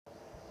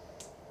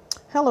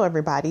Hello,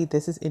 everybody.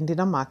 This is Indy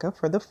Namaka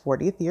for the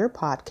 40th Year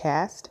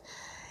Podcast.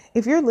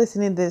 If you're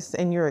listening to this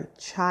and you're a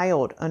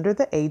child under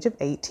the age of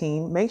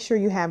 18, make sure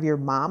you have your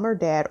mom or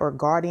dad or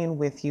guardian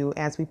with you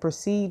as we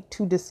proceed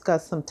to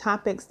discuss some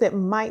topics that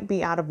might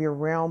be out of your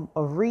realm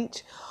of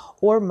reach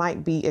or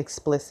might be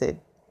explicit.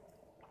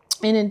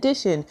 In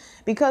addition,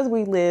 because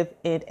we live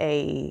in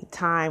a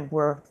time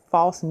where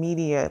false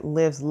media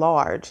lives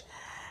large,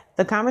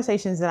 the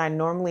conversations that I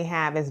normally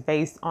have is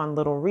based on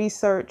little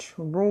research,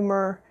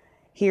 rumor,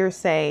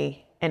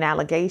 hearsay, and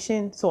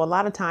allegation. So a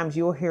lot of times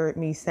you'll hear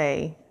me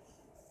say,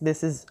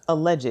 this is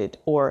alleged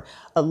or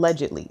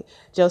allegedly,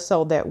 just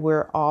so that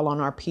we're all on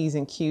our P's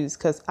and Q's,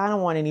 because I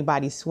don't want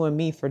anybody suing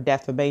me for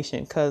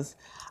defamation because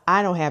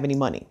I don't have any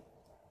money.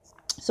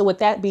 So with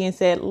that being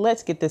said,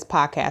 let's get this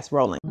podcast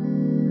rolling.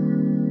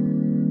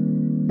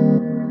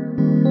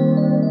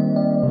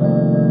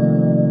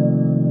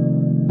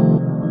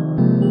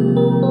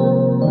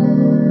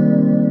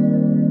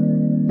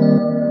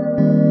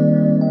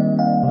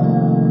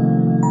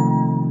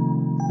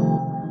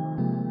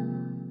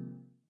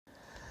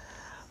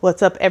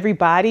 What's up,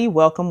 everybody?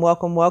 Welcome.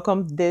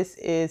 This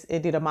is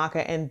Indy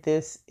Namaka, and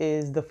this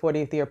is the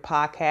 40th Year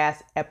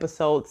Podcast,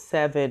 episode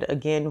 7.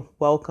 Again,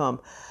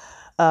 welcome.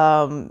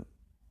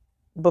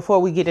 Before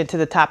we get into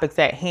the topics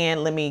at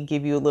hand, let me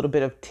give you a little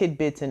bit of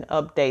tidbits and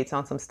updates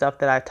on some stuff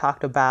that I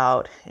talked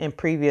about in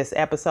previous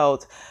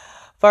episodes.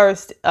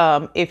 First,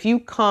 if you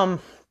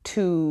come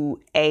to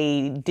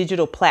a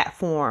digital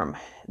platform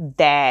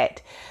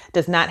that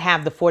does not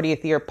have the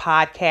 40th Year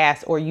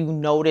Podcast, or you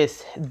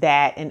notice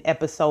that an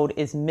episode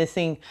is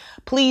missing,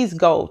 please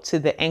go to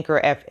the Anchor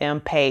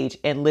FM page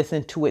and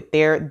listen to it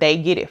there. They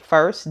get it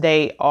first.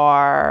 They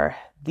are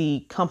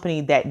the company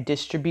that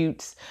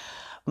distributes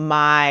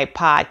my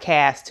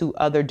podcast to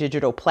other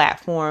digital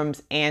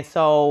platforms. And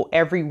so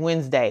every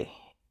Wednesday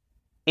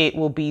it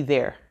will be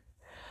there,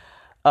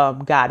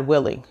 God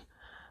willing.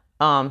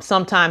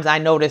 Sometimes I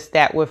notice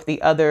that with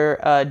the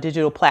other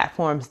digital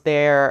platforms,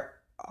 there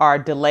are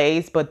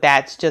delays, but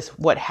that's just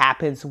what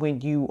happens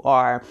when you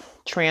are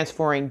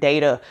transferring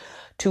data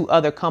to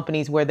other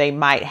companies where they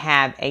might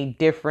have a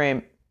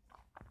different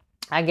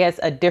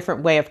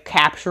way of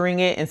capturing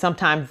it. And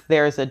sometimes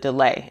there's a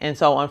delay. And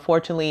so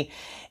unfortunately,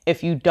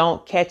 if you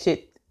don't catch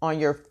it on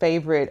your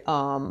favorite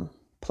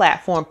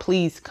platform,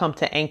 please come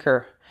to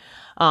Anchor.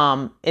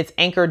 It's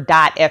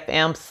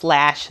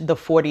anchor.fm/the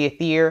 40th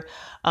year.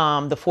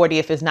 The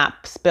 40th is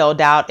not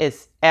spelled out.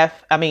 It's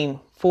 40th,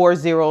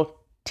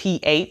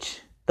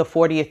 the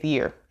 40th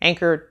year.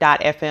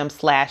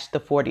 Anchor.fm/the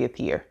 40th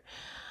year.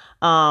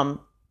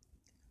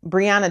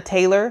 Breonna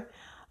Taylor's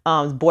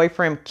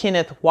boyfriend,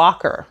 Kenneth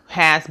Walker,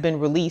 has been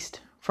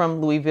released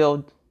from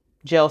Louisville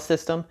jail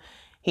system.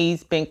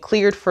 He's been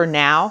cleared for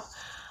now.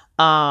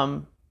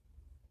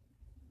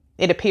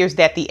 It appears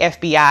that the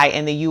FBI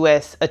and the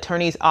U.S.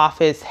 Attorney's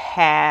Office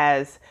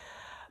has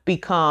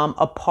become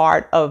a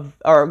part of,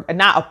 or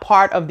not a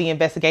part of the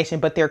investigation,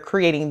 but they're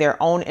creating their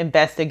own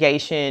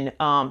investigation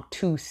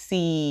to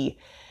see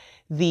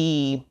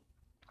the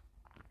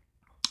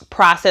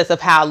process of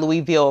how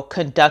Louisville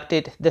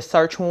conducted the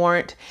search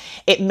warrant.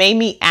 It made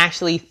me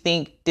actually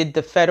think, did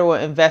the federal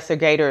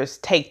investigators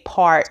take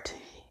part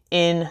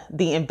in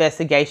the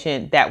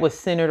investigation that was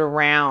centered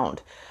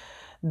around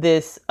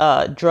this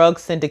drug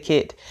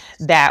syndicate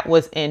that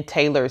was in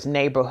Taylor's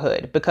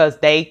neighborhood? Because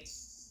they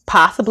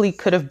possibly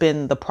could have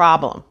been the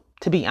problem,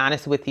 to be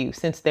honest with you,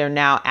 since they're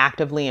now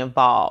actively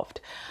involved.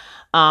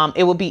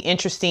 It will be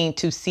interesting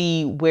to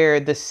see where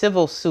the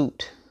civil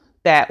suit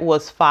that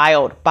was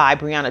filed by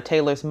Breonna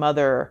Taylor's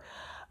mother,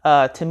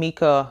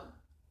 Tamika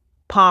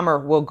Palmer,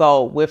 will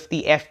go with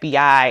the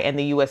FBI and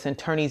the U.S.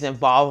 Attorney's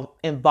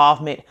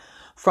involvement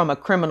from a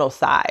criminal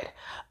side.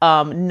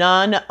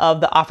 None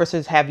of the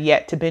officers have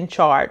yet to been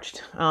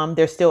charged.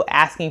 They're still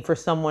asking for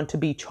someone to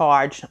be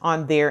charged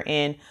on their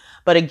end.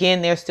 But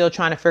again, they're still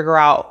trying to figure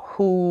out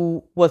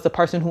who was the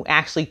person who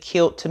actually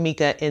killed her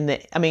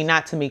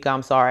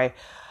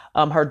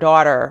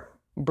daughter,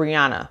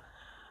 Breonna,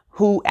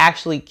 who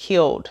actually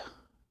killed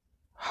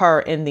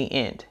her in the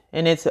end.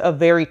 And it's a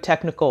very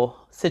technical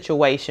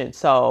situation.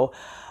 So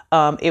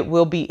it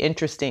will be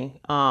interesting.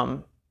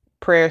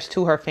 Prayers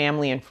to her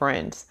family and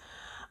friends.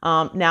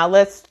 Now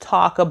let's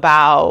talk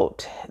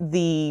about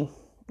I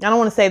don't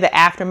want to say the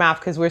aftermath,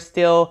 because we're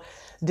still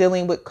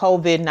dealing with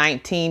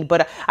COVID-19,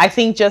 but I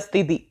think just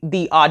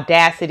the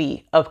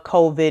audacity of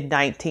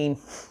COVID-19.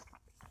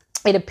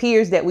 It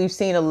appears that we've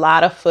seen a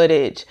lot of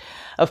footage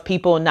of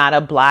people not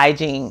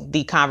obliging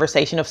the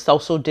conversation of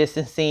social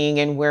distancing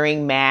and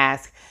wearing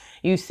masks.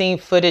 You've seen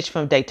footage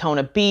from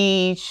Daytona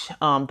Beach,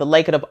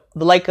 the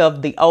Lake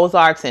of the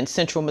Ozarks in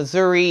central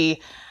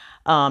Missouri,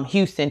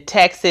 Houston,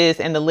 Texas,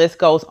 and the list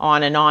goes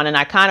on. And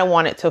I kind of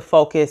wanted to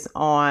focus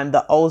on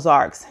the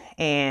Ozarks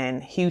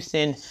and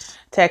Houston,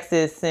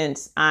 Texas,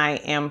 since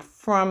I am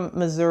from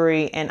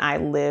Missouri and I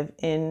live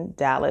in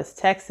Dallas,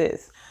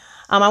 Texas.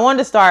 I wanted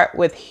to start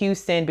with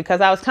Houston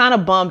because I was kind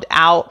of bummed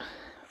out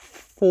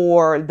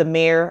for the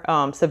mayor,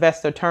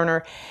 Sylvester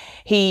Turner.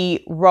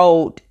 He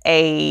wrote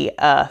a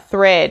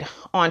thread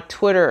on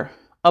Twitter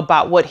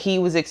about what he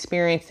was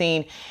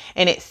experiencing,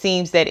 and it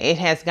seems that it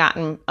has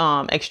gotten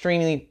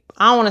extremely,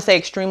 I don't want to say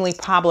extremely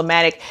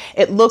problematic.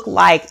 It looked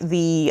like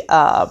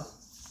their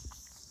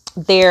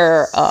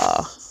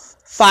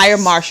fire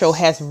marshal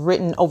has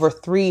written over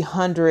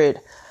 300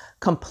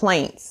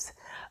 complaints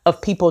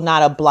of people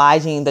not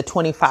obliging the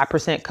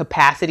 25%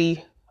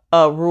 capacity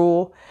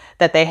rule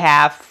that they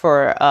have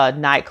for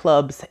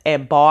nightclubs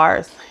and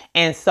bars.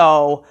 And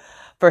so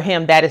for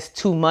him, that is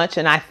too much.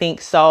 And I think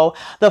so.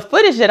 The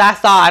footage that I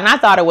saw, and I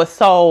thought it was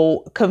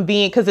so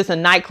convenient because it's a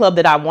nightclub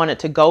that I wanted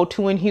to go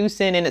to in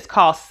Houston, and it's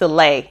called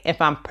Soleil, if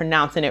I'm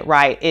pronouncing it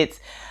right. It's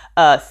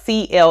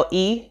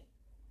CLE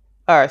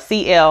or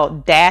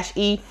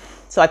CL-E.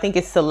 So I think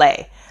it's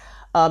Soleil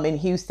in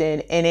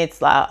Houston, and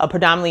it's a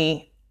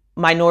predominantly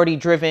minority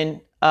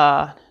driven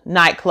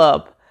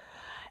nightclub.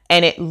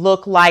 And it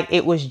looked like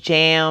it was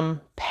jam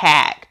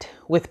packed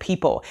with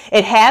people.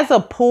 It has a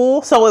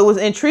pool, so it was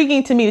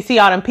intriguing to me to see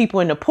all them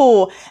people in the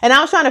pool. And I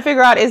was trying to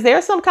figure out, is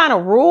there some kind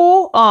of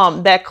rule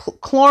that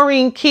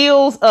chlorine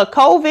kills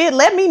COVID?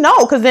 Let me know,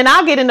 because then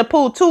I'll get in the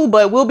pool too,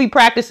 but we'll be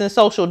practicing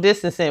social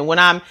distancing when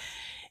I'm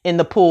in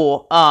the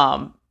pool.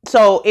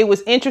 So it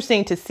was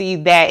interesting to see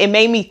that. It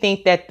made me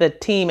think that the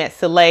team at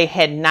Soleil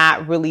had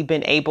not really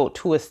been able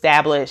to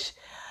establish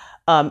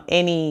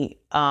any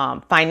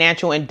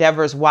financial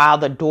endeavors while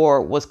the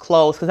door was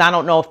closed, because I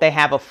don't know if they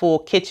have a full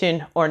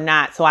kitchen or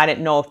not. So I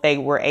didn't know if they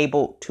were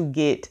able to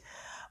get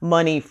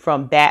money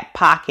from that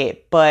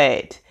pocket,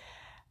 but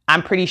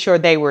I'm pretty sure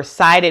they were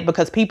cited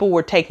because people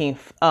were taking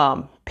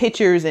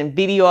pictures and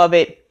video of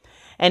it.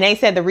 And they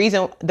said the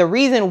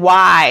reason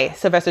why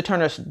Sylvester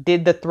Turner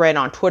did the thread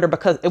on Twitter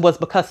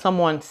because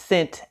someone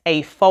sent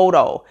a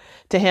photo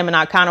to him, and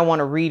I kind of want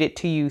to read it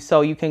to you so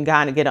you can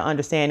kind of get an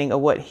understanding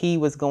of what he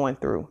was going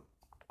through.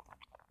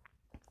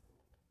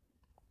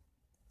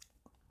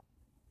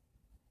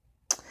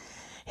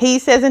 He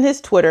says in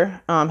his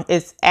Twitter,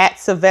 it's at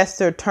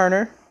Sylvester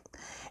Turner.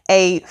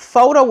 A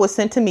photo was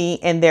sent to me,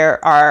 and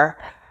there are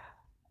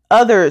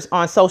others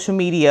on social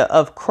media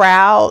of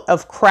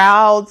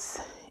crowds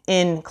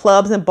in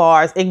clubs and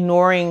bars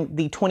ignoring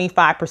the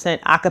 25%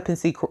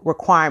 occupancy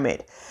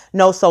requirement,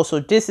 no social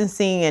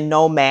distancing, and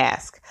no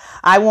mask.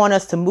 I want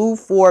us to move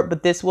forward,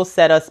 but this will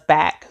set us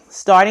back.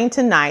 Starting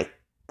tonight,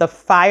 the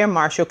fire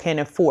marshal can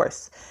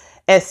enforce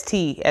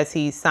ST as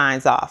he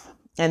signs off.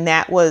 And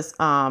that was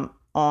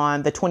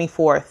on the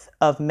 24th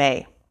of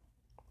May.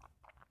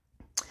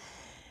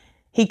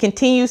 He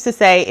continues to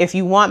say, if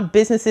you want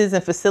businesses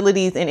and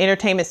facilities and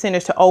entertainment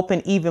centers to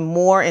open even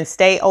more and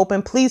stay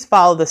open, please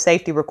follow the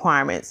safety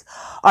requirements.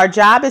 Our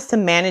job is to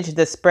manage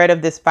the spread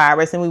of this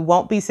virus, and we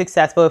won't be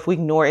successful if we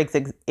ignore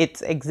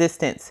its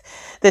existence.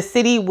 The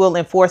city will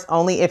enforce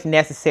only if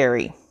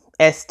necessary.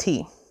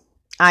 ST.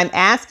 I'm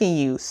asking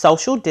you,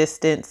 social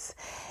distance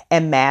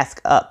and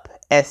mask up.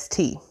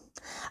 ST.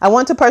 I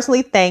want to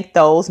personally thank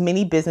those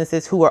many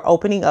businesses who are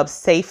opening up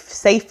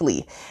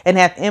safely and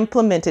have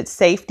implemented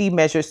safety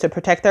measures to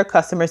protect their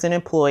customers and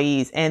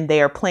employees, and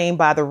they are playing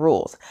by the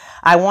rules.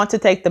 I want to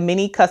thank the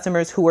many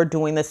customers who are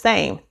doing the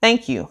same.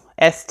 Thank you.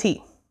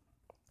 ST.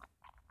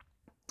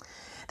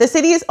 The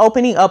city is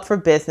opening up for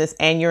business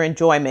and your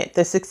enjoyment.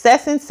 The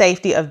success and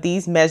safety of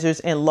these measures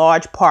in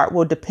large part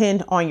will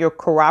depend on your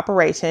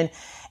cooperation,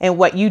 and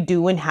what you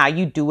do and how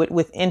you do it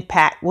will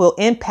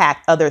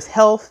impact others'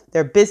 health,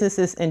 their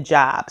businesses, and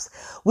jobs.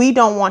 We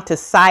don't want to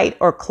cite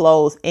or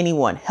close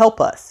anyone.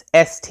 Help us.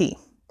 ST.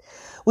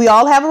 We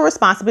all have a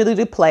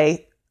responsibility to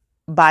play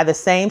by the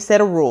same set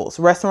of rules.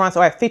 Restaurants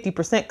are at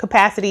 50%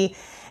 capacity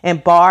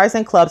and bars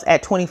and clubs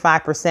at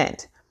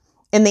 25%.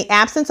 In the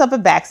absence of a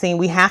vaccine,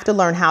 we have to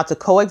learn how to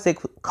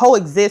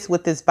coexist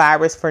with this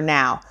virus for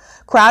now.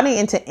 Crowding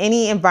into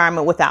any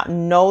environment without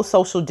no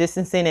social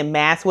distancing and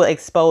masks will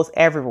expose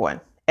everyone.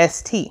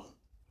 ST.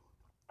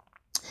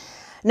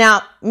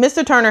 Now,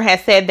 Mr. Turner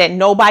has said that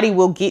nobody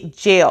will get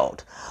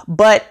jailed,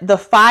 but the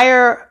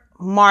fire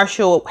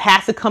marshal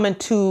has to come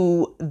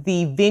into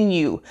the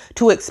venue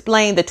to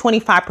explain the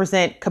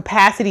 25%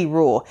 capacity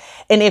rule.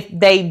 And if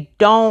they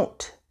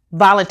don't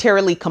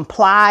voluntarily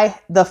comply,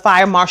 the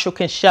fire marshal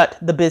can shut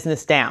the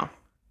business down.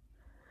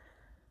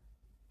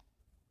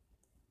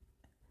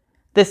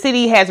 The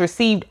city has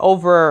received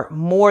over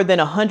more than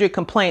 100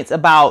 complaints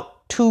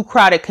about too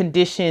crowded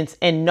conditions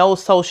and no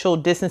social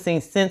distancing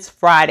since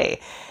Friday.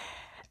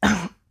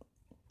 And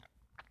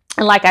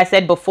like I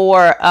said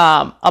before,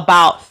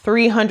 about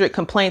 300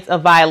 complaints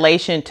of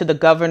violation to the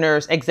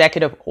governor's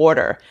executive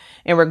order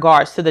in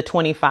regards to the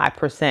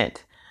 25%.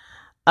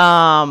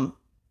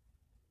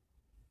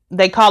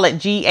 They call it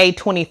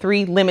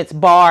GA23, limits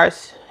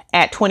bars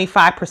at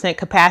 25%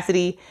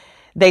 capacity.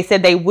 They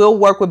said they will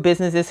work with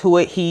businesses who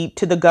adhere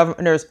to the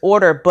governor's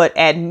order, but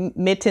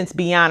admittance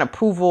beyond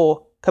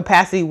approval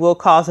capacity will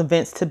cause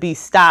events to be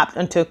stopped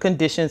until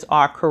conditions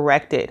are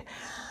corrected.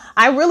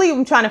 I really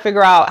am trying to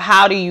figure out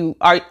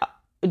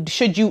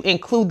should you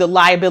include the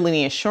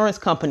liability insurance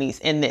companies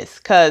in this?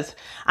 Because,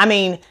 I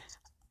mean,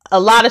 a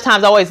lot of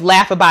times I always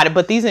laugh about it,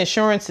 but these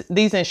insurance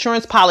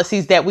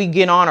policies that we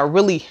get on are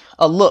really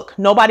a look.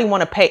 Nobody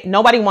wants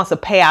to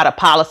pay out a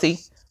policy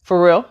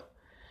for real.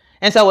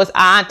 And so it's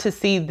odd to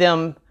see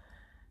them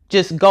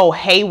just go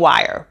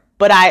haywire.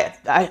 But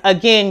I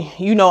again,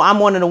 you know, I'm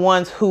one of the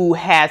ones who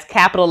has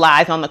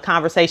capitalized on the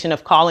conversation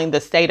of calling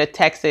the state of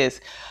Texas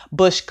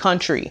Bush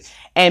country.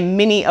 And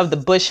many of the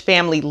Bush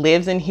family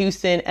lives in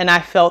Houston. And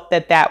I felt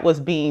that that was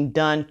being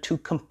done to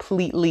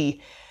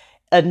completely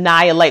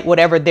annihilate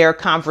whatever their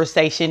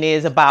conversation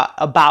is about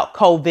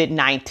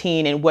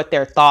COVID-19 and what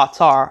their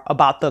thoughts are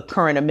about the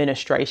current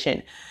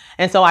administration.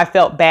 And so I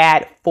felt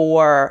bad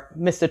for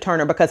Mr.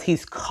 Turner because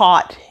he's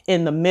caught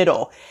in the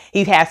middle.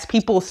 He has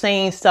people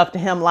saying stuff to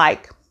him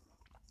like,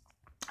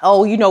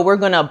 oh, you know, we're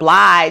going to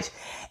oblige.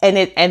 And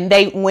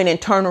they went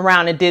and turned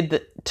around and did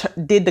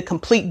the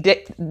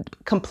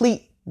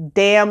complete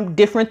damn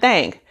different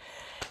thing.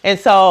 And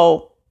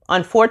so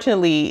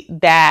unfortunately,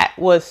 that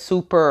was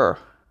super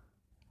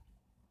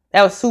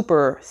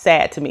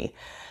sad to me.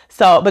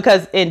 So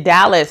because in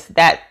Dallas,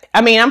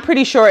 I'm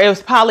pretty sure it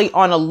was probably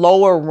on a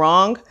lower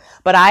rung,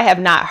 but I have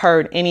not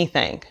heard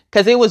anything.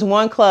 Because it was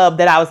one club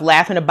that I was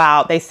laughing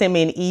about. They sent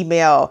me an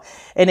email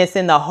and it's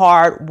in the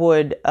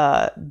Hardwood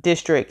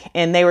district.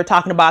 And they were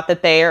talking about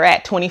that they are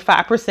at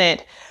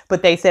 25%,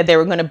 but they said they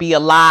were going to be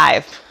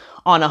alive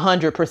on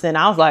 100%.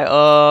 I was like,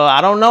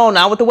 I don't know.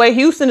 Not with the way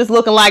Houston is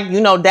looking like,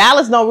 you know,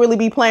 Dallas don't really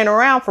be playing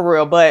around for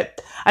real.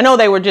 But I know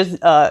they were just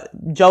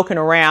joking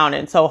around.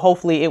 And so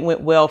hopefully it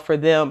went well for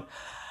them.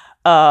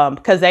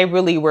 Because they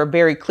really were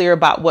very clear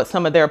about what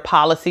some of their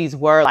policies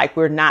were. Like,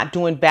 we're not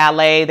doing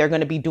valet. They're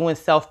going to be doing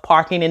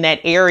self-parking in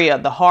that area.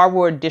 The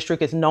Hardwood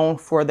district is known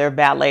for their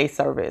valet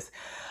service.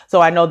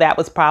 So I know that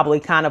was probably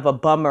kind of a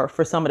bummer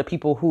for some of the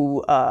people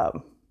who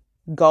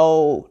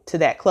go to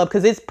that club,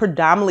 because it's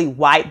predominantly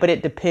white, but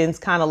it depends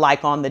kind of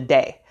like on the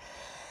day.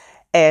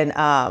 And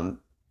I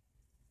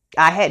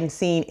hadn't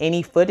seen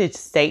any footage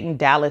stating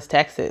Dallas,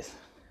 Texas,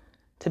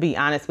 to be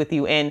honest with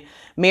you. And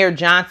Mayor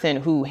Johnson,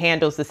 who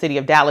handles the city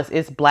of Dallas,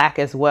 is Black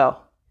as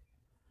well.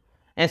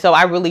 And so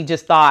I really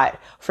just thought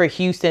for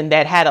Houston,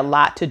 that had a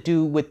lot to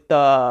do with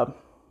the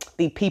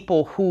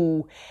people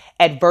who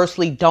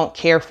adversely don't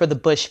care for the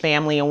Bush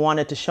family and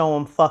wanted to show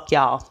them, fuck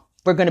y'all,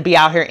 we're going to be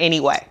out here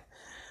anyway.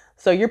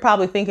 So you're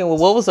probably thinking, well,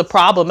 what was the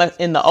problem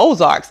in the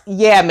Ozarks?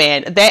 Yeah,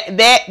 man,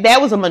 that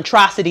was a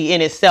monstrosity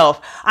in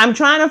itself. I'm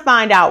trying to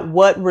find out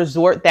what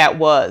resort that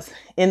was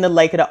in the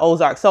Lake of the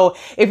Ozarks. So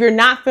if you're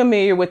not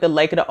familiar with the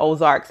Lake of the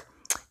Ozarks,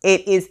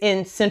 it is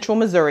in central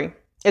Missouri.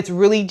 It's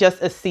really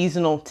just a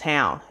seasonal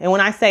town. And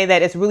when I say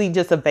that, it's really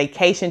just a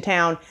vacation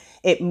town.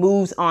 It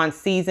moves on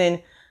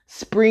season.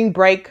 Spring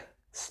break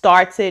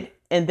starts it.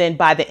 And then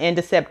by the end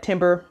of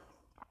September,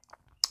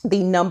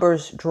 the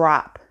numbers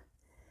drop.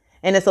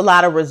 And it's a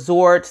lot of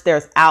resorts.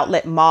 There's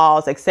outlet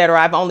malls, etc.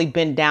 I've only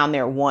been down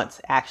there once,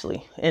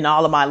 actually, in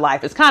all of my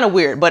life. It's kind of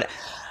weird, but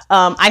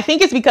I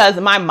think it's because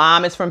my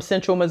mom is from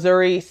central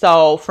Missouri.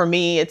 So for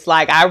me, it's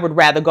like I would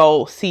rather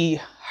go see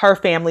her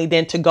family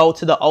than to go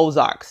to the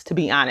Ozarks, to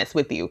be honest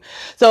with you.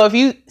 So if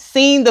you've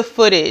seen the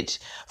footage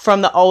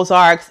from the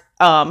Ozarks,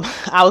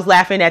 I was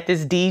laughing at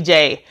this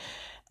DJ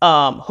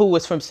who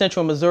was from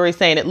central Missouri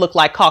saying it looked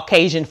like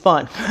Caucasian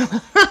fun.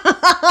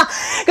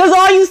 Because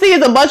all you see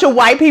is a bunch of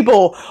white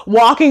people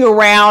walking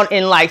around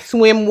in like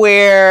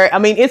swimwear. I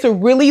mean, it's a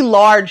really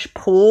large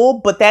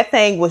pool, but that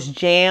thing was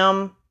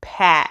jam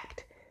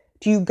packed.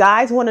 Do you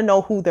guys want to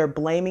know who they're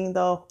blaming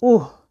though?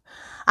 Ooh,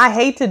 I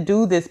hate to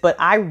do this, but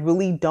I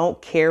really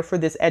don't care for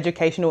this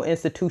educational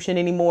institution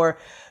anymore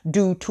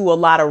due to a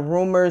lot of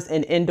rumors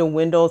and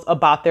innuendos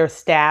about their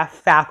staff,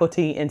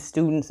 faculty, and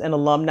students and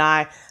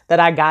alumni that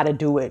I got to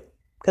do it.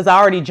 Because I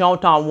already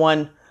jumped on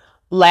one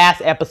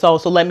last episode,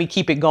 so let me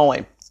keep it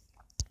going.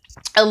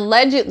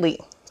 Allegedly,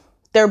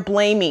 they're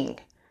blaming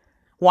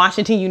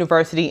Washington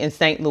University in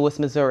St. Louis,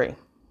 Missouri.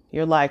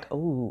 You're like,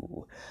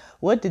 ooh,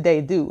 what did they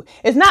do?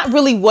 It's not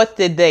really what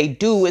did they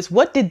do, it's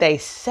what did they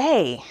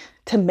say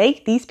to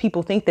make these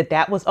people think that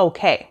that was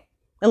okay.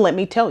 And let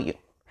me tell you,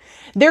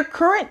 their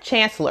current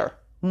chancellor,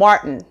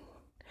 Martin,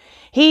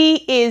 he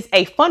is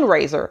a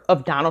fundraiser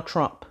of Donald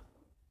Trump.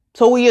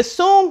 So we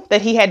assume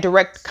that he had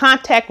direct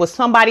contact with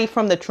somebody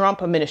from the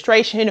Trump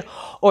administration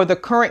or the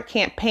current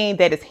campaign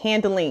that is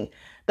handling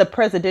the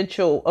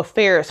presidential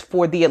affairs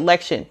for the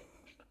election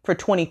for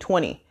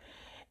 2020.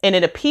 And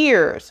it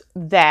appears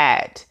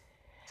that,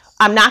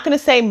 I'm not going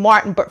to say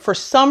Martin, but for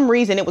some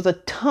reason it was a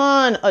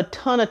ton,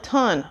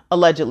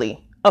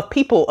 allegedly, of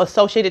people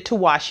associated to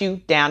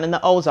WashU down in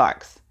the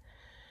Ozarks.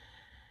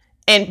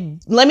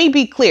 And let me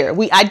be clear,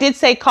 I did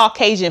say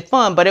Caucasian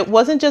fun, but it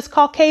wasn't just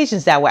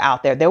Caucasians that were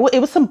out there.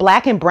 It was some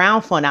black and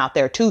brown fun out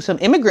there too. Some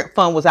immigrant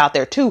fun was out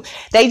there too.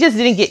 They just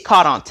didn't get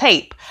caught on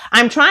tape.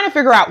 I'm trying to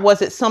figure out,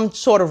 was it some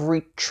sort of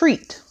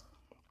retreat?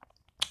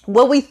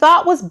 What we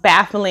thought was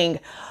baffling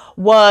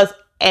was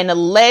an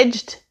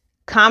alleged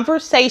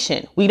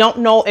conversation. We don't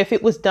know if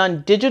it was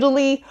done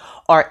digitally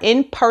or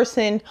in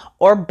person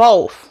or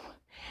both.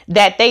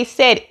 That they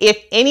said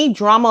if any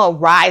drama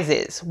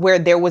arises where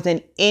there was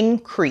an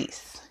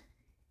increase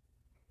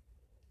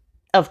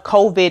of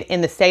COVID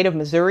in the state of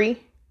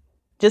Missouri,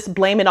 just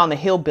blame it on the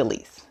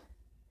hillbillies.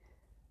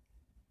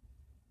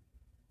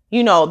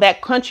 You know,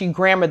 that country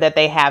grammar that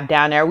they have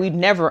down there, we've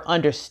never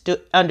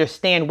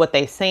understand what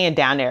they're saying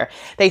down there.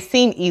 They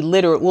seem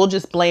illiterate. We'll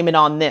just blame it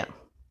on them.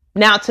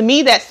 Now, to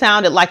me, that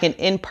sounded like an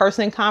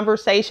in-person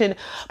conversation,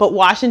 but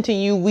Washington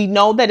U, we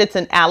know that it's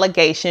an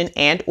allegation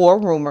and or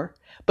rumor,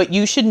 but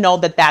you should know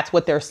that that's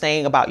what they're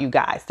saying about you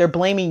guys. They're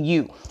blaming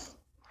you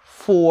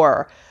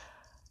for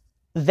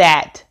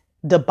that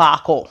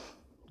debacle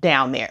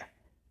down there.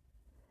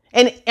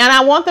 And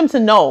I want them to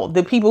know,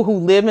 the people who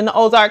live in the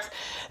Ozarks,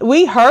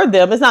 we heard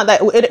them. It's not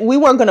that we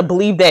weren't going to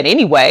believe that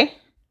anyway.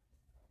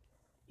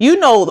 You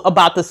know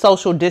about the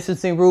social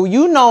distancing rule.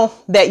 You know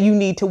that you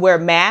need to wear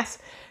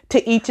masks.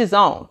 To each his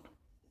own,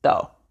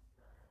 though.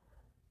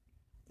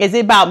 Is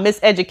it about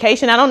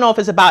miseducation? I don't know if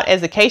it's about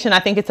education. I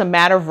think it's a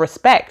matter of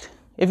respect.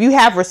 If you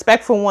have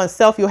respect for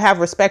oneself, you'll have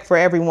respect for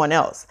everyone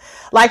else.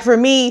 Like for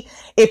me,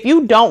 if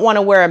you don't want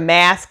to wear a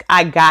mask,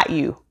 I got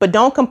you. But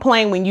don't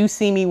complain when you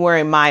see me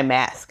wearing my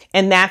mask.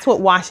 And that's what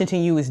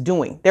Washington U is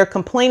doing. They're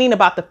complaining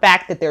about the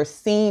fact that they're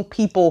seeing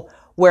people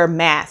wear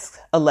masks,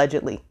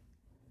 allegedly.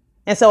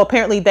 And so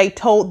apparently they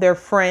told their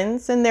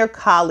friends and their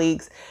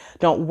colleagues,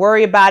 don't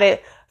worry about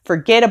it.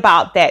 Forget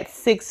about that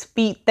 6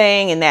 feet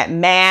thing and that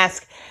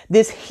mask.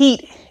 This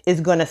heat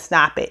is going to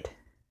stop it.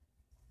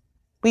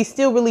 We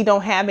still really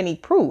don't have any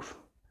proof.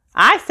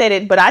 I said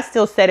it, but I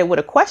still said it with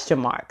a question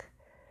mark.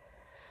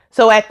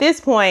 So at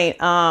this point,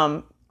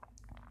 I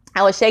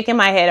was shaking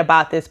my head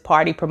about this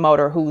party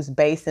promoter who's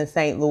based in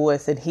St.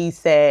 Louis. And he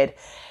said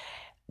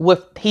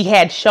he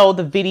had showed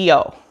the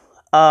video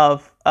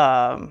of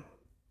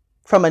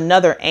from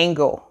another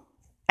angle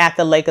at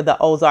the Lake of the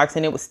Ozarks.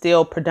 And it was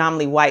still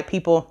predominantly white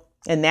people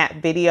in that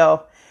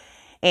video.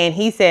 And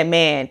he said,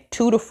 man,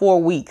 2 to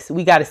 4 weeks,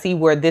 we got to see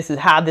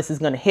how this is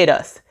going to hit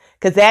us.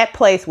 Because that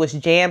place was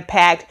jam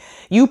packed.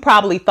 You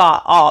probably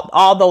thought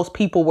all those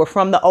people were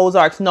from the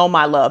Ozarks. No,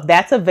 my love,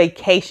 that's a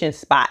vacation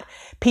spot.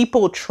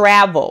 People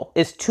travel.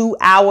 It's 2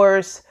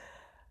 hours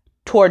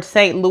towards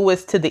St.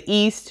 Louis to the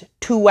east,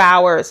 2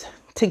 hours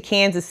to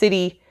Kansas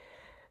City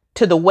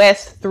to the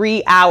west,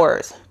 3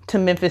 hours to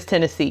Memphis,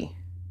 Tennessee,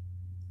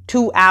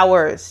 2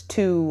 hours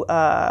to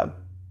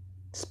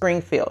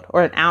Springfield,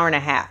 or an hour and a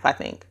half, I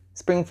think.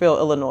 Springfield,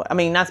 Illinois. I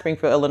mean, not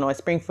Springfield, Illinois,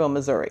 Springfield,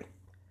 Missouri.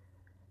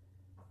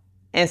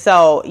 And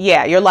so,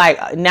 yeah, you're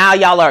like, now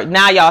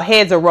y'all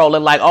heads are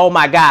rolling like, oh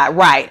my God,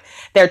 right.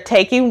 They're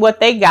taking what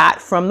they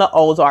got from the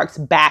Ozarks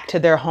back to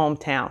their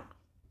hometown.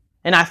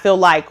 And I feel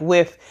like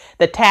with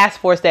the task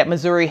force that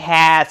Missouri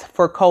has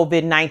for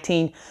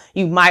COVID-19,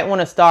 you might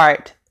want to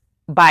start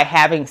by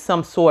having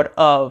some sort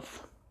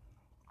of,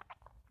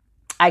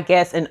 I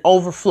guess, an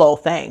overflow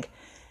thing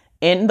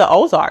in the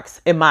Ozarks,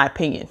 in my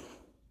opinion.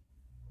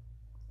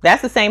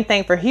 That's the same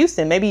thing for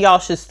Houston. Maybe y'all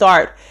should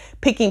start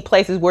picking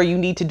places where you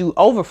need to do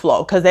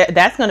overflow, because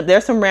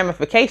there's some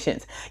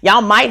ramifications.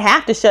 Y'all might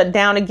have to shut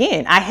down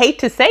again. I hate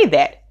to say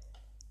that.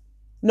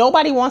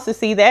 Nobody wants to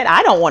see that.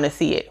 I don't want to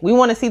see it. We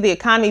want to see the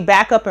economy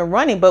back up and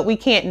running, but we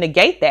can't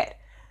negate that.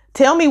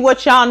 Tell me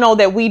what y'all know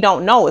that we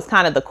don't know is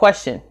kind of the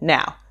question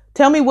now.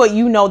 Tell me what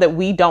you know that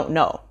we don't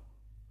know.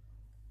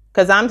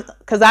 Because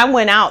I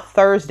went out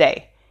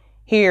Thursday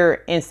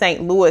here in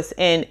St. Louis,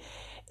 and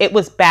it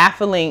was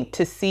baffling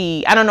to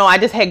see. I don't know. I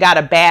just had got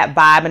a bad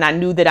vibe, and I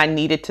knew that I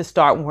needed to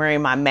start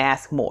wearing my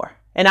mask more.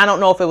 And I don't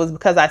know if it was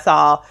because I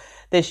saw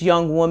this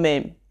young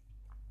woman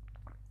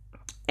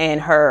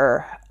and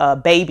her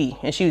baby,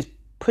 and she was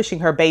pushing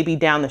her baby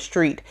down the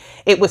street.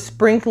 It was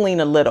sprinkling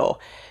a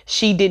little.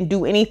 She didn't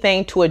do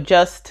anything to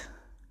adjust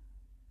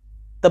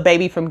the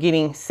baby from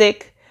getting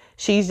sick.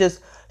 She's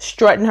just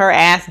strutting her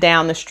ass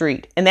down the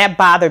street. And that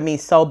bothered me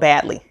so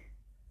badly.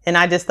 And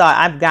I just thought,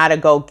 I've got to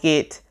go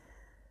get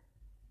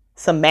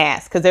some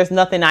masks, because there's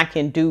nothing I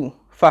can do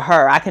for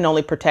her. I can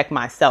only protect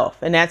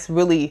myself. And that's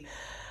really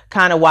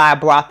kind of why I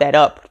brought that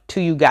up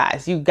to you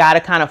guys. You got to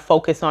kind of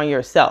focus on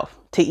yourself.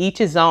 To each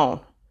his own.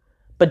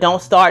 But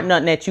don't start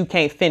nothing that you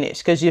can't finish.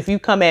 Because if you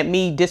come at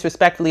me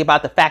disrespectfully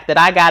about the fact that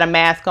I got a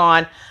mask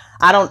on,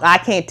 I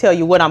can't tell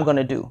you what I'm going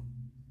to do.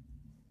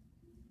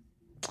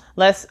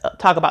 Let's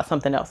talk about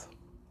something else.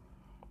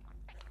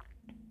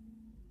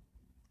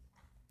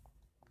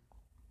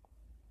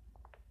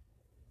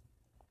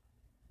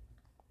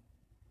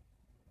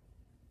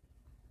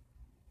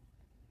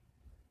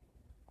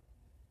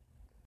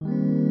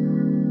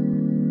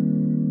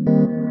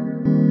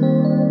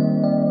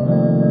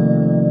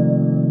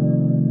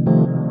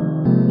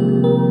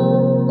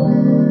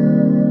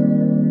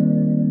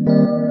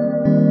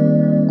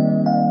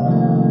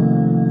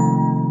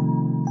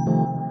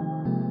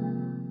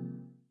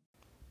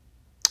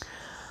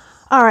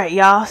 All right,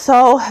 y'all.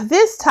 So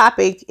this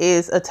topic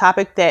is a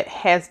topic that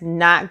has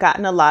not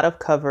gotten a lot of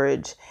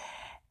coverage.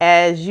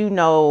 As you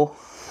know,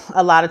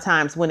 a lot of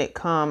times when it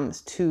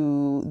comes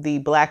to the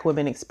Black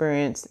women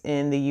experience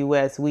in the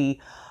U.S., we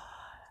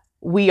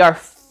are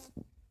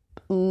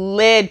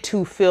led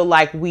to feel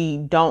like we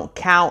don't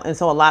count. And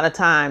so a lot of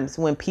times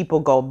when people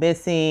go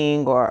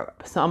missing or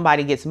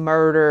somebody gets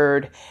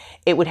murdered,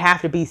 it would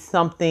have to be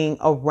something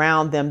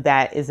around them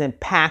that is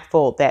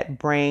impactful, that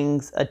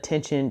brings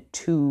attention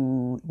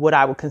to what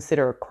I would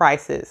consider a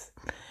crisis.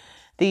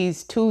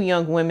 These two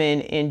young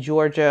women in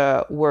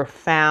Georgia were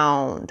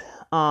found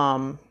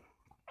outside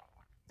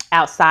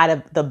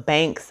of the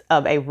banks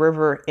of a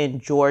river in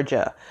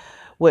Georgia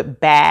with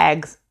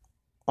bags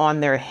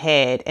on their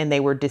head, and they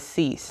were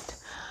deceased.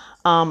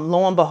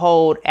 Lo and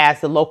behold,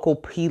 as the local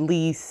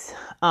police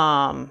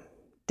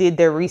did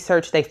their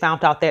research, they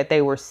found out that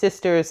they were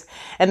sisters,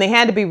 and they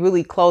had to be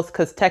really close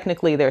because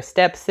technically they're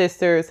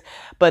stepsisters,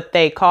 but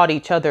they called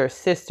each other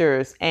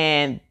sisters,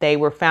 and they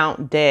were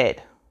found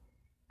dead.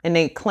 And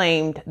they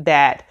claimed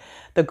that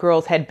the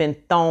girls had been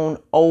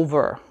thrown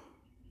over,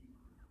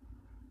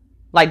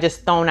 like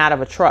just thrown out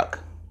of a truck,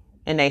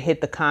 and they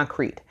hit the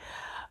concrete.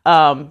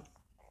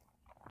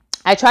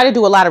 I tried to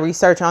do a lot of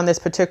research on this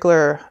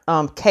particular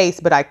case,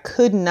 but I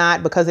could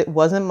not because it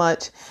wasn't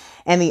much.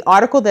 And the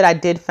article that I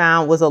did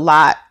found was a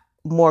lot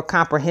more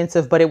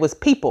comprehensive, but it was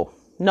People.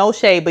 No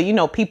shade, but you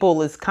know,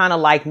 People is kind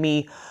of like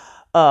me,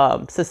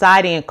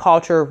 society and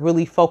culture,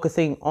 really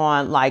focusing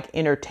on like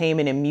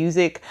entertainment and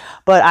music.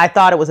 But I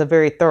thought it was a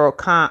very thorough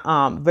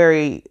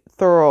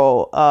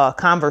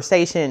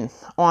conversation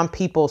on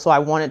People. So I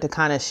wanted to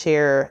kind of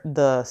share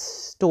the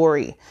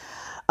story.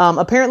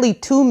 Apparently,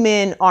 two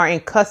men are in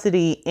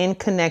custody in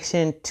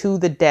connection to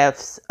the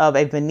deaths of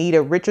a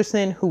Venita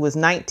Richardson, who was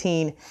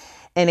 19,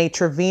 and a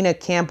Trevina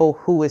Campbell,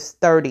 who was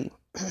 30.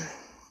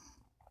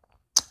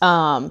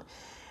 The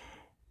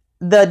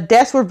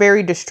deaths were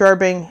very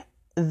disturbing.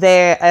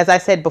 As I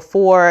said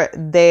before,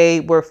 they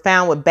were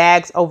found with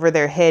bags over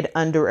their head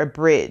under a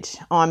bridge.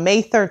 On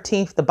May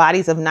 13th, the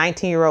bodies of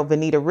 19-year-old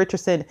Venita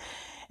Richardson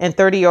and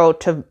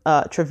 30-year-old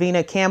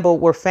Trevina Campbell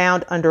were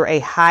found under a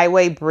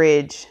highway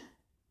bridge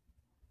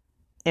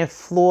in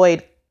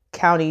Floyd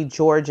County,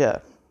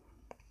 Georgia.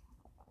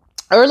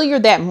 Earlier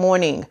that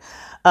morning,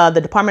 the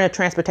Department of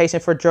Transportation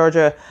for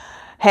Georgia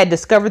had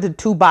discovered the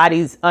two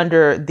bodies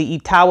under the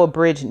Etowah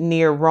Bridge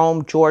near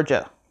Rome,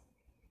 Georgia,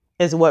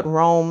 is what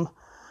Rome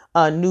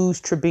News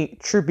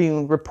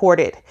Tribune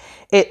reported.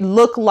 It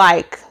looked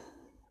like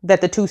that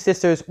the two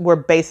sisters were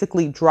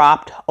basically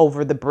dropped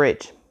over the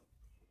bridge,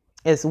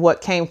 is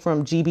what came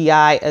from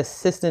GBI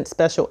Assistant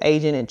Special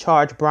Agent in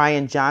Charge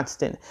Brian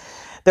Johnston.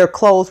 Their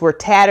clothes were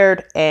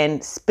tattered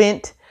and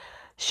spent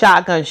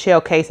shotgun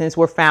shell casings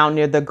were found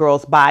near the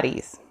girls'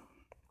 bodies.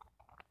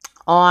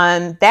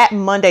 On that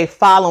Monday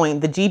following,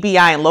 the GBI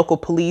and local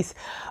police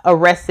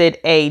arrested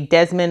a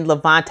Desmond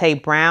Levante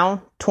Brown,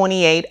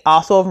 28,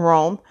 also of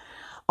Rome,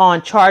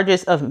 on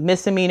charges of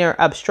misdemeanor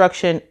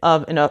obstruction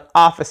of an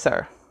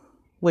officer,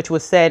 which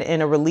was said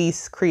in a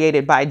release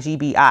created by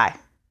GBI.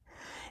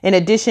 In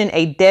addition,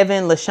 a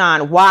Devin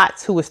LaShawn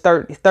Watts, who was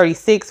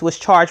 36, was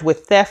charged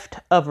with theft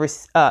of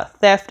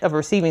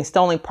receiving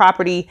stolen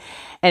property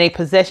and a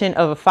possession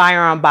of a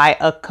firearm by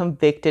a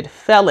convicted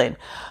felon.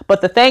 But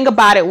the thing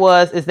about it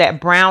is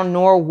that Brown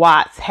nor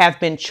Watts have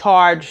been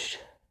charged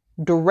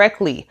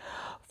directly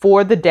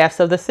for the deaths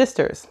of the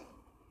sisters.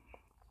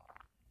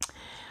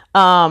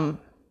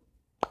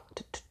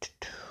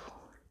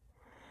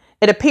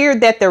 It appeared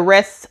that the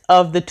arrests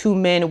of the two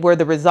men were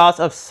the results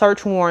of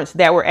search warrants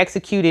that were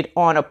executed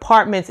on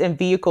apartments and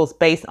vehicles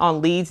based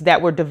on leads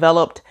that were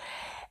developed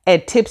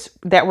and tips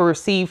that were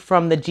received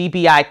from the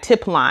GBI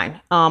tip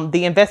line.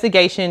 The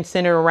investigation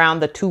centered around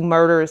the two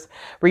murders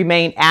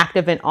remained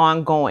active and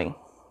ongoing.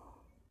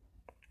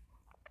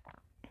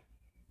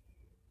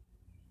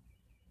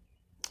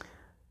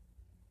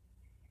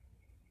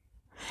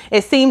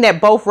 It seemed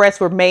that both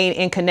arrests were made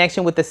in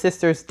connection with the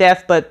sister's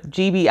death, but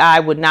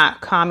GBI would not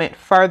comment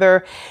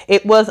further.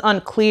 It was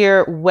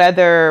unclear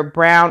whether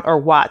Brown or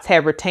Watts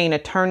had retained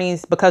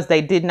attorneys because they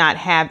did not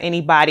have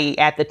anybody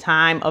at the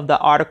time of the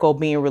article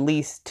being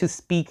released to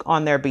speak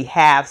on their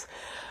behalves,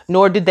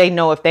 nor did they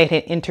know if they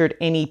had entered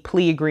any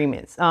plea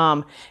agreements.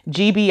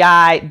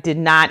 GBI did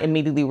not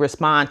immediately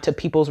respond to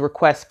people's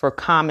requests for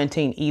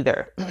commenting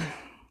either.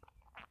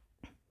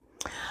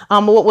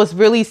 What was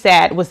really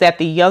sad was that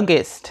the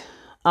youngest,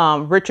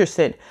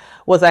 Richardson,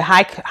 was a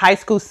high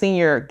school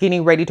senior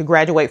getting ready to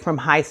graduate from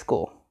high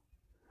school.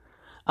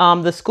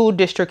 The school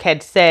district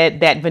had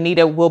said that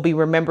Venita will be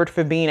remembered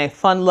for being a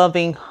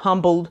fun-loving,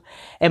 humbled,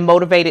 and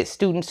motivated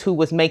student who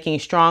was making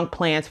strong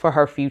plans for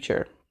her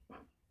future.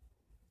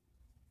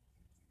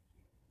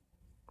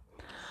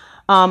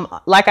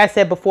 Like I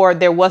said before,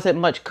 there wasn't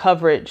much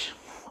coverage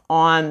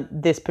on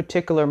this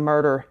particular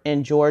murder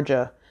in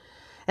Georgia.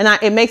 And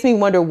it makes me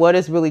wonder what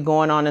is really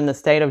going on in the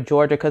state of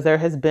Georgia, because there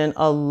has been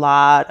a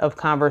lot of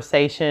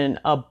conversation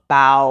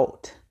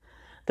about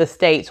the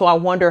state. So I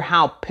wonder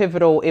how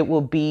pivotal it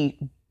will be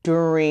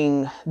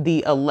during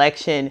the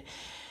election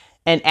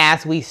and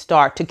as we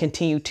start to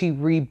continue to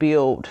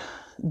rebuild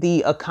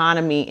the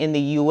economy in the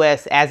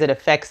U.S. as it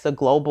affects the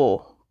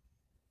global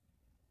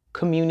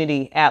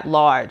community at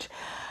large.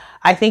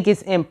 I think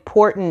it's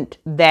important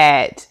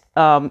that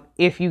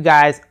if you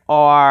guys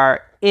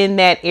are in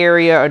that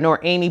area or nor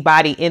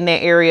anybody in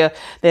that area.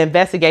 The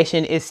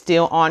investigation is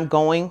still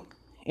ongoing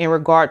in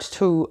regards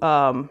to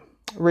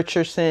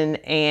Richardson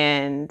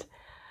and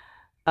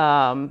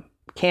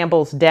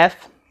Campbell's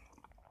death.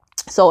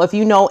 So if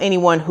you know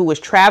anyone who was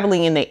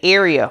traveling in the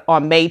area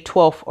on May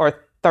 12th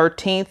or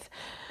 13th,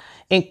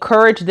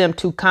 encourage them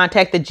to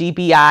contact the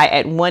GBI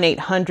at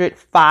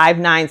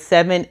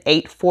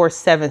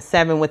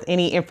 1-800-597-8477 with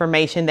any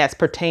information that's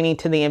pertaining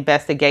to the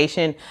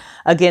investigation.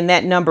 Again,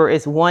 that number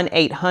is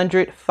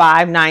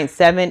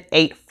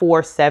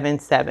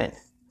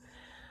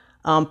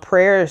 1-800-597-8477.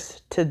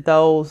 Prayers to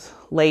those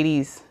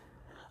ladies'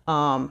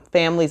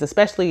 families,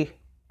 especially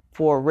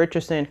for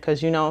Richardson,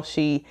 because, you know,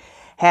 she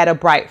had a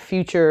bright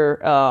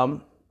future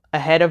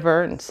ahead of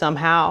her, and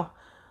somehow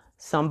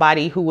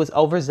somebody who was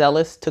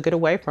overzealous took it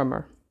away from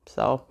her.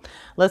 So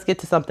let's get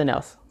to something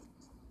else.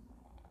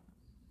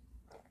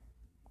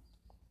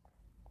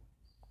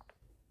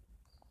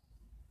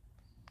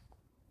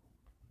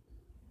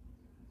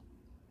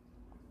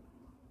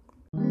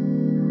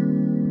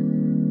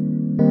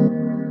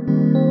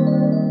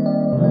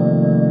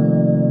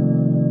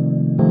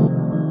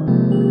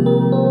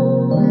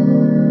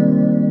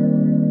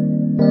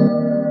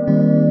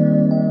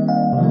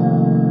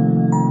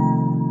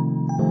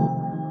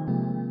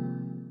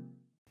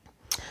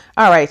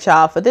 All right,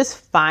 y'all, for this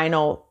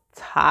final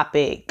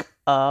topic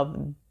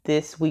of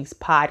this week's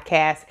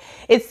podcast,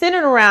 it's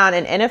centered around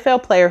an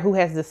NFL player who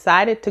has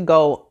decided to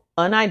go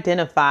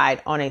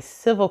unidentified on a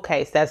civil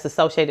case that's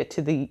associated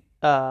to the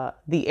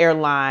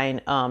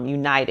airline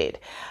United.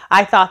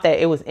 I thought that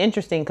it was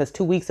interesting because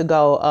 2 weeks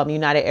ago,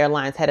 United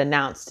Airlines had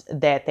announced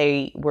that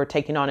they were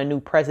taking on a new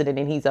president,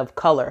 and he's of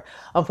color.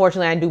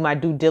 Unfortunately, I do my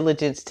due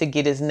diligence to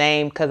get his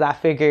name because I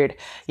figured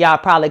y'all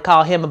probably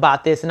call him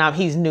about this, and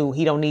he's new.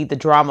 He don't need the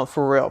drama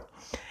for real.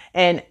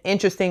 And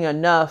interesting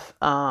enough,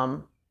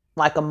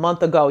 like a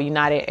month ago,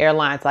 United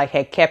Airlines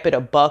had kept it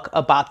a buck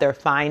about their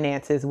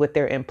finances with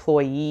their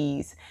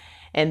employees,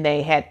 and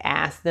they had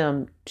asked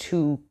them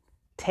to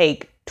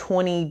take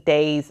 20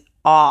 days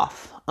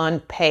off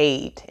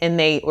unpaid, and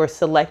they were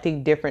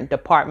selecting different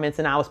departments,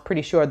 and I was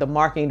pretty sure the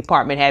marketing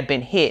department had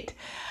been hit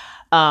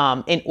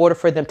in order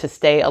for them to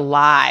stay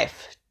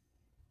alive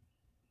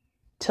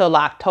till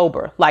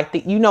October.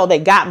 They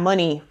got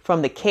money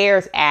from the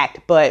CARES Act,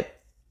 but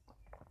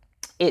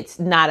it's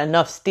not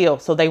enough still.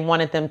 So they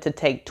wanted them to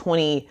take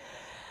 20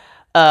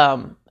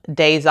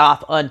 days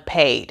off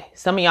unpaid.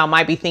 Some of y'all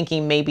might be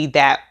thinking maybe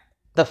that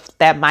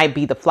might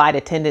be the flight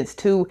attendants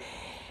too.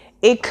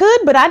 It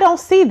could, but I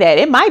don't see that.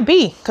 It might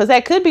be, because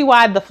that could be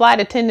why the flight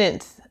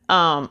attendants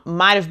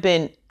might have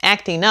been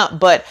acting up.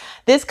 But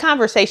this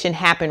conversation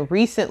happened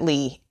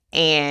recently,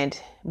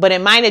 but it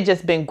might have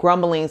just been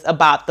grumblings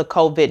about the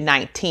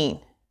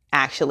COVID-19,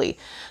 actually.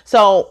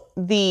 So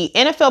the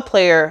NFL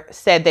player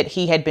said that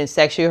he had been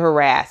sexually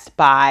harassed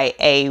by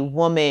a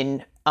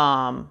woman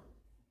who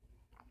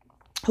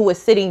was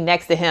sitting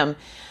next to him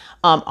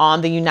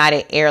on the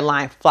United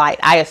Airlines flight.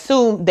 I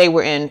assume they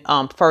were in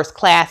first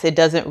class. It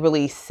doesn't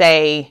really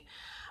say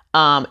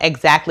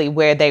exactly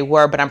where they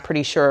were, but I'm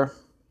pretty sure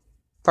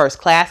first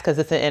class because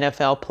it's an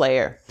NFL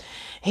player.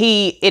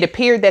 It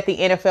appeared that the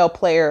NFL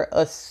player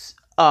was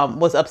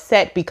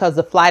upset because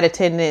the flight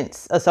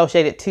attendants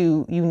associated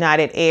to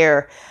United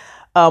Air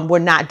were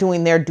not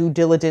doing their due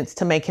diligence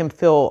to make him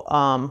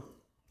feel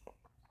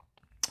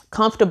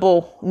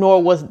comfortable,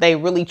 nor was they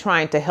really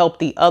trying to help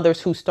the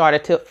others who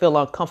started to feel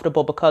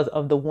uncomfortable because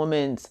of the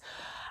woman's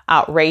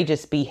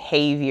outrageous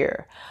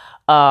behavior.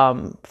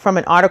 From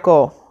an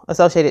article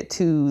associated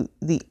to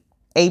the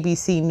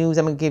ABC News,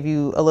 I'm going to give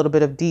you a little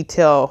bit of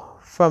detail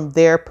from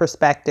their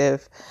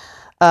perspective.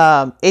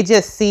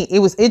 It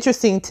was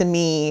interesting to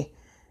me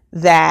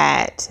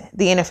that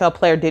the NFL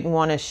player didn't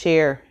want to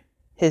share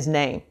his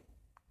name,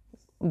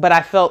 but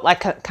I felt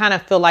like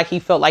he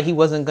felt like he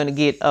wasn't going to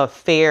get a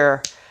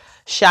fair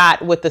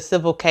shot with the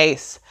civil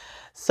case.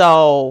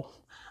 So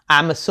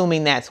I'm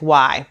assuming that's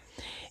why.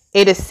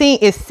 It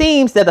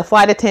seems that the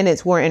flight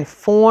attendants were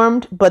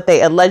informed, but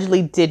they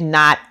allegedly did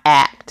not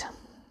act.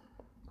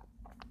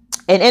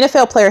 An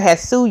NFL player has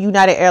sued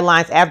United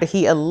Airlines after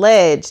he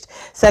alleged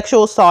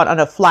sexual assault on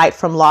a flight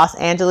from Los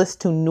Angeles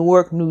to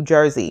Newark, New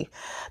Jersey.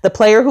 The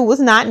player, who was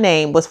not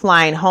named, was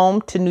flying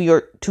home to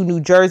New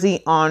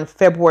Jersey on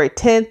February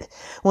 10th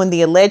when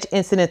the alleged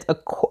incident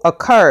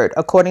occurred,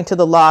 according to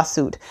the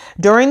lawsuit.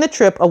 During the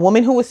trip, a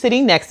woman who was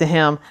sitting next to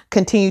him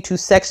continued to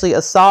sexually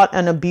assault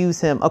and abuse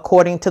him,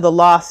 according to the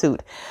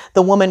lawsuit.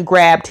 The woman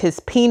grabbed his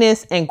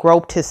penis and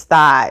groped his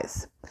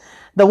thighs.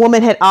 The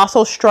woman had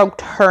also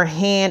stroked her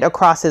hand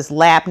across his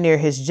lap near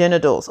his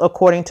genitals,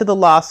 according to the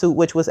lawsuit,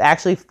 which was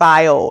actually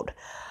filed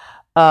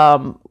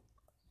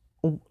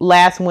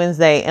last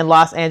Wednesday in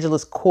Los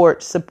Angeles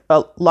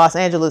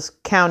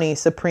County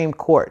Supreme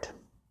Court,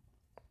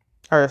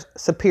 or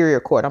Superior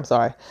Court. I'm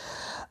sorry.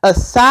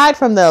 Aside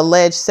from the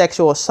alleged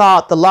sexual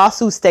assault, the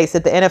lawsuit states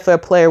that the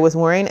NFL player was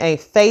wearing a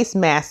face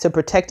mask to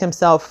protect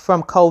himself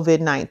from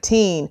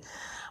COVID-19,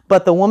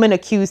 but the woman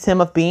accused him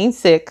of being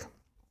sick,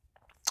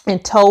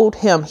 and told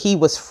him he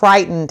was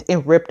frightened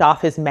and ripped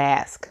off his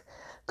mask.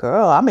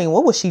 Girl, I mean,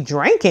 what was she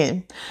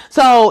drinking?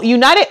 So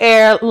United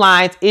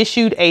Airlines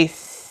issued a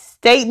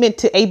statement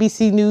to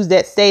ABC News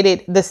that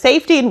stated, the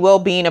safety and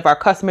well-being of our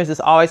customers is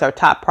always our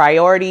top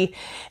priority.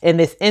 In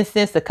this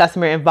instance, the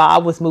customer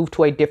involved was moved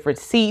to a different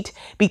seat.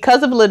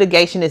 Because of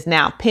litigation is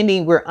now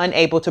pending, we're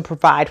unable to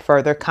provide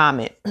further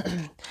comment.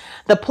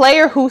 The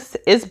player, who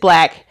is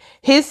black,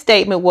 his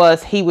statement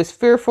was he was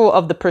fearful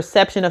of the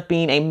perception of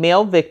being a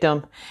male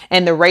victim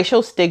and the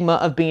racial stigma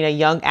of being a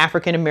young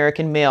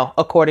African-American male,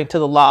 according to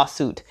the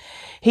lawsuit.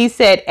 He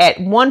said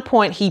at one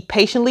point he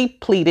patiently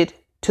pleaded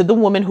to the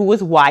woman, who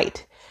was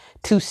white,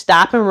 to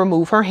stop and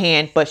remove her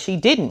hand, but she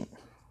didn't.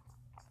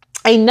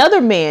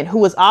 Another man, who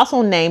was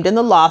also named in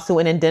the lawsuit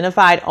and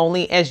identified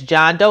only as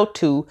John Doe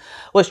 2,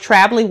 was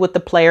traveling with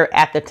the player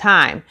at the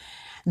time.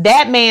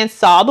 That man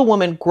saw the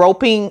woman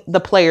groping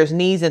the player's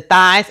knees and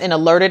thighs and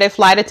alerted a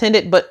flight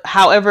attendant, but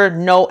however,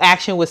 no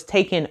action was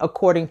taken,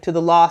 according to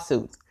the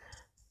lawsuit.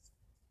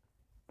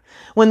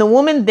 When the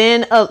woman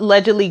then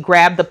allegedly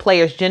grabbed the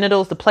player's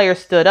genitals, the player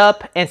stood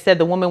up and said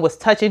the woman was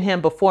touching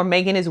him before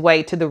making his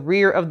way to the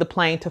rear of the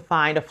plane to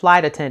find a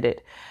flight attendant.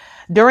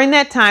 During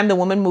that time, the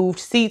woman moved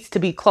seats to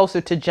be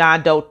closer to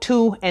John Doe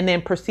 2 and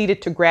then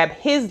proceeded to grab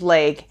his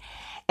leg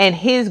and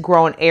his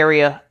groin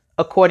area,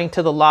 according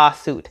to the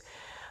lawsuit.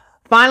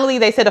 Finally,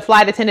 they said a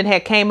flight attendant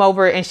had came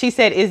over and she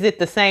said, "Is it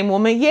the same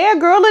woman?" "Yeah,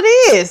 girl,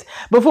 it is."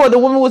 Before the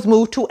woman was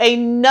moved to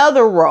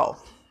another row.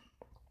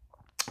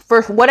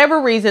 For whatever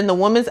reason, the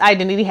woman's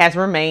identity has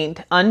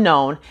remained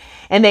unknown,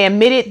 and they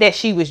admitted that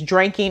she was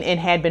drinking and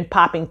had been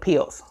popping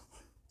pills.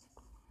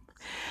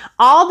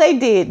 All they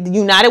did,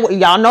 United,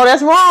 y'all know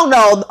that's wrong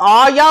though.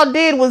 All y'all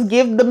did was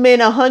give the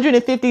men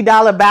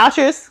 $150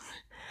 vouchers.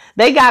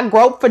 They got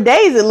groped for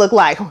days, it looked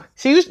like.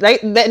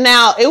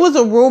 Now, it was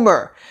a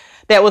rumor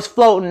that was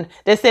floating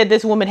that said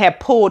this woman had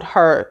pulled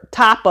her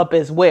top up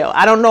as well.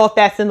 I don't know if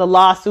that's in the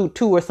lawsuit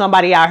too, or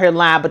somebody out here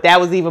lying, but that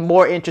was even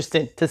more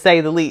interesting, to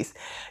say the least.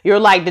 You're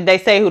like, did they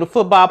say who the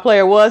football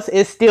player was?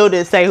 It still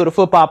didn't say who the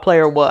football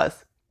player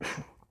was.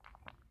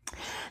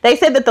 They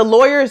said that the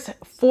lawyers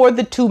for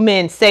the two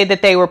men say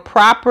that they were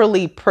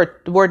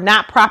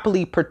not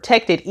properly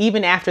protected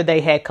even after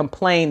they had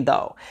complained,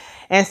 though.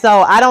 And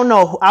so I don't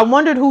know. I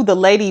wondered who the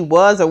lady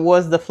was, or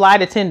was the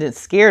flight attendant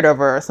scared of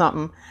her or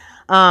something?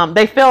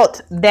 They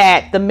felt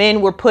that the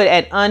men were put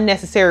at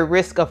unnecessary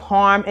risk of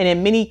harm, and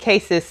in many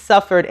cases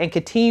suffered and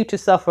continue to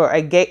suffer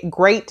a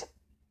great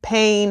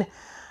pain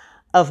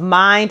of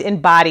mind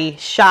and body,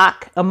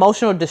 shock,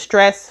 emotional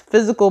distress,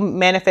 physical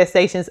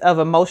manifestations of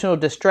emotional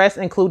distress,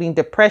 including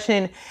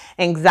depression,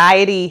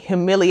 anxiety,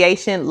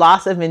 humiliation,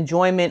 loss of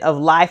enjoyment of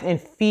life, and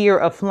fear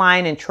of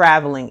flying and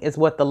traveling, is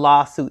what the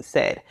lawsuit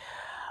said.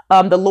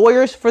 The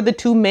lawyers for the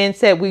two men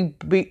said,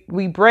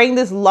 we bring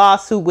this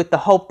lawsuit with the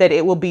hope that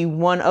it will be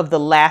one of the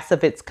last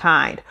of its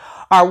kind.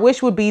 Our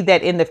wish would be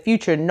that in the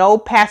future, no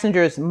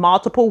passengers,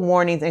 multiple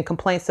warnings and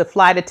complaints to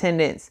flight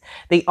attendants,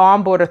 the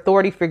onboard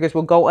authority figures,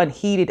 will go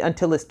unheeded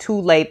until it's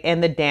too late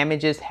and the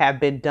damages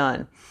have been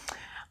done.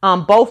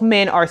 Both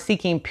men are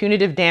seeking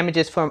punitive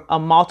damages from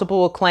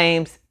multiple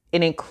claims.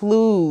 It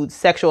includes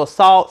sexual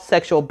assault,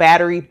 sexual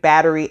battery,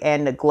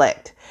 and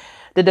neglect.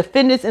 The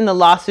defendants in the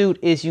lawsuit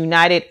is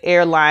United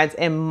Airlines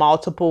and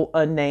multiple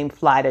unnamed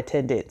flight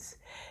attendants.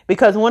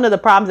 Because one of the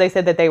problems they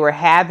said that they were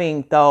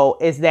having, though,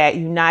 is that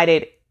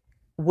United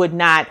would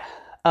not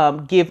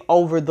give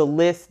over the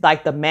list,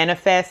 like the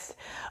manifest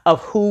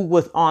of who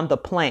was on the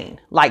plane,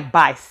 like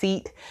by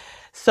seat.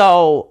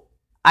 So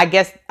I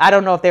guess, I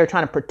don't know if they were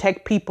trying to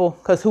protect people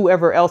because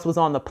whoever else was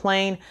on the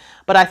plane,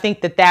 but I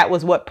think that that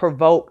was what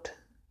provoked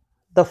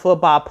the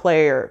football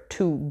player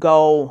to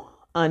go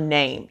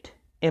unnamed,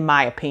 in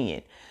my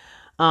opinion.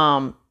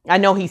 I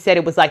know he said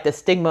it was like the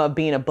stigma of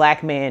being a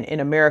black man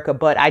in America,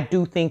 but I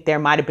do think there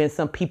might have been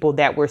some people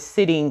that were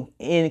sitting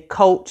in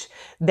coach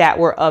that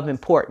were of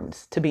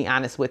importance, to be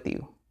honest with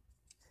you.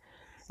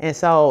 And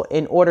so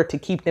in order to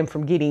keep them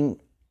from getting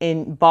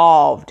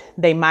involved,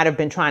 they might have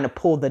been trying to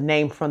pull the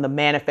name from the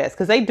manifest,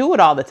 because they do it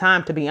all the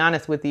time, to be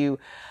honest with you.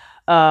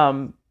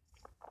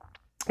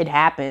 It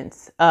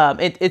happens.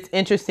 It's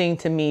interesting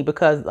to me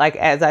because, like,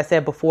 as I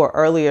said before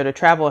earlier, the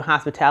travel and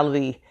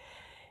hospitality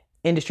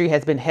industry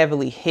has been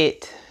heavily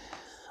hit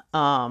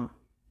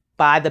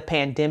by the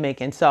pandemic.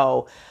 And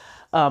so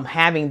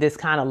having this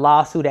kind of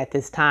lawsuit at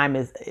this time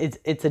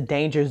it's a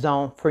danger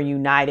zone for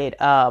United.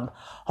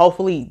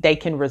 Hopefully they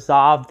can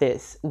resolve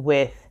this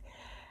without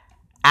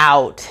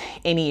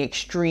an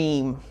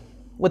extreme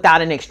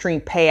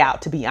payout,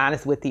 to be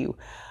honest with you.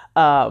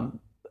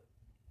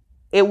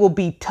 It will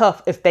be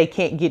tough if they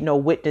can't get no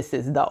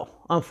witnesses, though,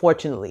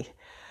 unfortunately.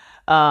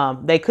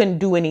 They couldn't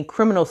do any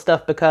criminal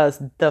stuff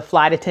because the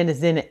flight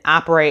attendants didn't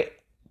operate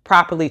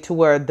properly to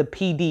where the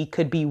PD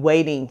could be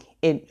waiting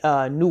in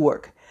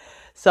Newark.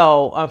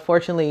 So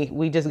unfortunately,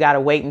 we just got to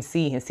wait and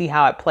see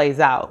how it plays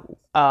out.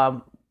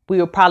 We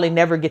will probably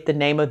never get the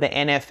name of the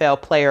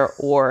NFL player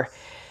or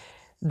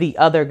the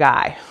other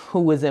guy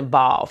who was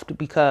involved,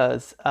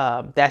 because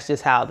that's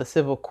just how the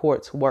civil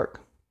courts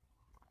work.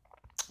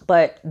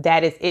 But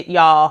that is it,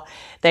 y'all.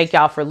 Thank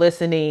y'all for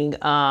listening.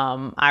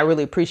 I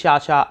really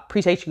appreciate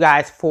you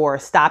guys for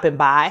stopping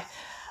by.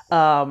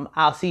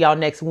 I'll see y'all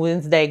next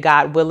Wednesday,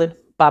 God willing.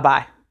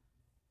 Bye-bye.